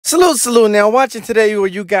Salute. Now, watching today where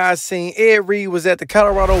you guys seen Ed Reed was at the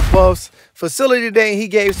Colorado Buffs facility today, and he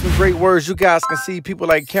gave some great words. You guys can see people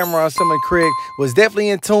like Cameron, Silmon, Craig was definitely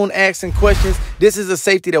in tune, asking questions. This is a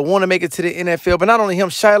safety that want to make it to the NFL, but not only him,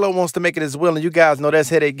 Shilo wants to make it as well, and you guys know that's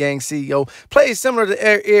Headache Gang CEO. Plays similar to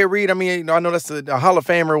Ed Reed. I mean, I know that's a Hall of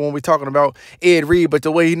Famer when we're talking about Ed Reed, but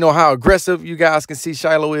the way he know how aggressive you guys can see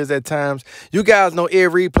Shilo is at times. You guys know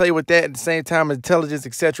Ed Reed played with that at the same time, intelligence,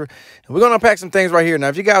 etc. And we're going to unpack some things right here. Now,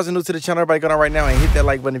 if you guys are new to the channel, everybody go on right now and hit that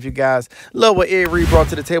like button if you guys love what Ed Reed brought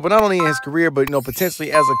to the table, not only in his career, but,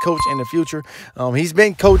 potentially as a coach in the future. He's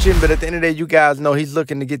been coaching, but at the end of the day, you guys know he's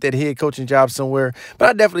looking to get that head coaching job somewhere. But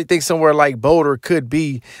I definitely think somewhere like Boulder could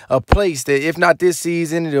be a place that, if not this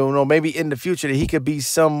season, maybe in the future, that he could be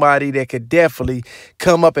somebody that could definitely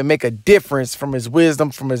come up and make a difference from his wisdom,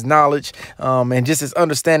 from his knowledge, and just his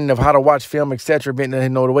understanding of how to watch film, etc.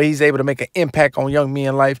 The way he's able to make an impact on young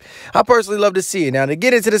men's life. I personally love to see it. Now, to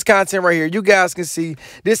get into this content right here, you guys can see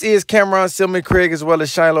this is Cameron, Silmon, Craig, as well as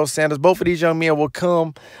Shilo Sanders. Both of these young men will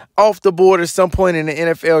come off the board at some point in the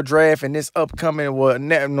NFL draft in this upcoming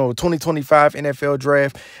 2025 NFL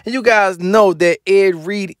draft. And you guys know that Ed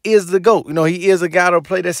Reed is the GOAT. He is a guy that'll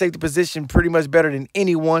play that safety position pretty much better than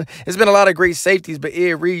anyone. There's been a lot of great safeties, but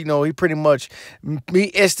Ed Reed, he pretty much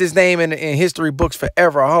etched his name in history books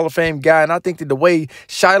forever. A Hall of Fame guy. And I think that the way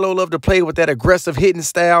Shilo loved to play with that aggressive hitting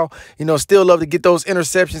style, still love to get those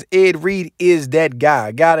interceptions, Ed Reed is that guy.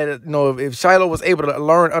 A guy that, if Shilo was able to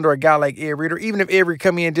learn under a guy like Ed Reed, or even if Ed Reed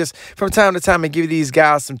come in just from time to time and give these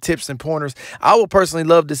guys some tips and pointers, I would personally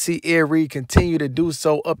love to see Ed Reed continue to do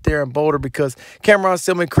so up there in Boulder, because Cameron,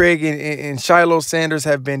 Silmon, Craig, and Shilo Sanders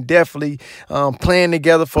have been definitely playing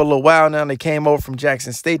together for a little while now. They came over from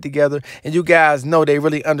Jackson State together, and you guys know they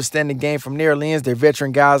really understand the game from their lens. They're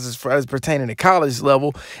veteran guys as pertaining to college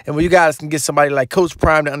level, and when you guys can get somebody like Coach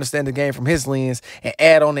Prime to understand the game from his lens and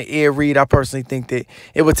add on to Ed Reed, I personally think that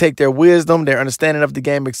it would take their wisdom, their understanding of the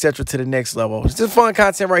game, etc., to the next level. It's just fun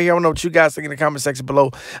content right here. I want to know what you guys think in the comment section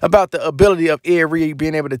below about the ability of Ed Reed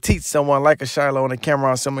being able to teach someone like a Shilo and a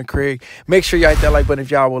Cameron, Silmon, Craig. Make sure y'all hit that like button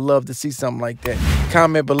if y'all would love to see something like that.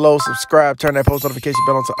 Comment below, subscribe, turn that post notification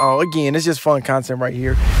bell on to all. Again, it's just fun content right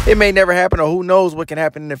here. It may never happen, or who knows what can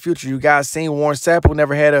happen in the future. You guys seen Warren Sapp, who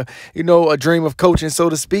never had a dream of coaching, so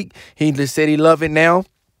to speak. He just said he love it now.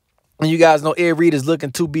 And you guys know Ed Reed is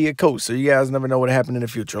looking to be a coach, so you guys never know what happened in the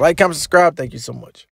future. Like, comment, subscribe. Thank you so much.